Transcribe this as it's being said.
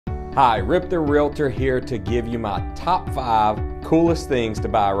Hi, Rip the Realtor here to give you my top 5 coolest things to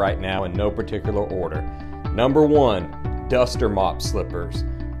buy right now in no particular order. Number 1, duster mop slippers.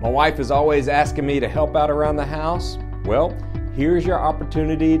 My wife is always asking me to help out around the house. Well, here's your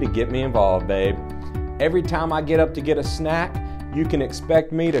opportunity to get me involved, babe. Every time I get up to get a snack, you can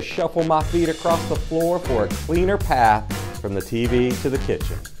expect me to shuffle my feet across the floor for a cleaner path from the TV to the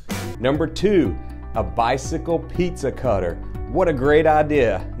kitchen. Number 2, a bicycle pizza cutter. What a great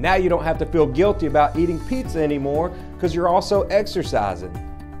idea. Now you don't have to feel guilty about eating pizza anymore because you're also exercising.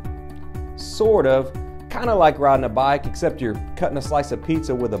 Sort of, kind of like riding a bike, except you're cutting a slice of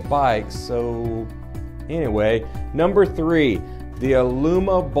pizza with a bike. So anyway, number 3, the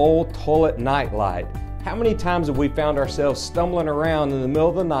Illuma Bowl toilet night light. How many times have we found ourselves stumbling around in the middle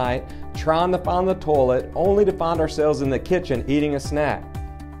of the night trying to find the toilet only to find ourselves in the kitchen eating a snack?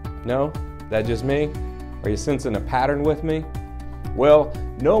 No? That just me? Are you sensing a pattern with me? Well,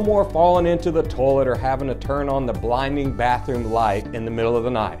 no more falling into the toilet or having to turn on the blinding bathroom light in the middle of the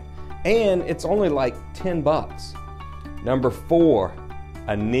night. And it's only like 10 bucks. Number 4,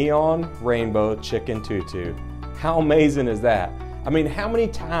 a neon rainbow chicken tutu. How amazing is that? I mean, how many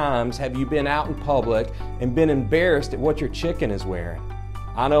times have you been out in public and been embarrassed at what your chicken is wearing?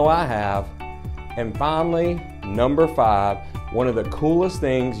 I know I have. And finally, number 5, one of the coolest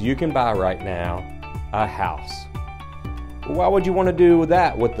things you can buy right now, a house. Why would you want to do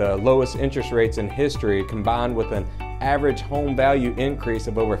that with the lowest interest rates in history combined with an average home value increase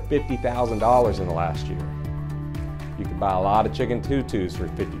of over $50,000 in the last year? You could buy a lot of chicken tutus for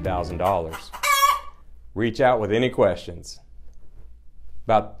 $50,000. Reach out with any questions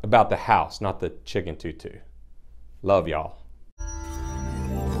about the house, not the chicken tutu. Love y'all.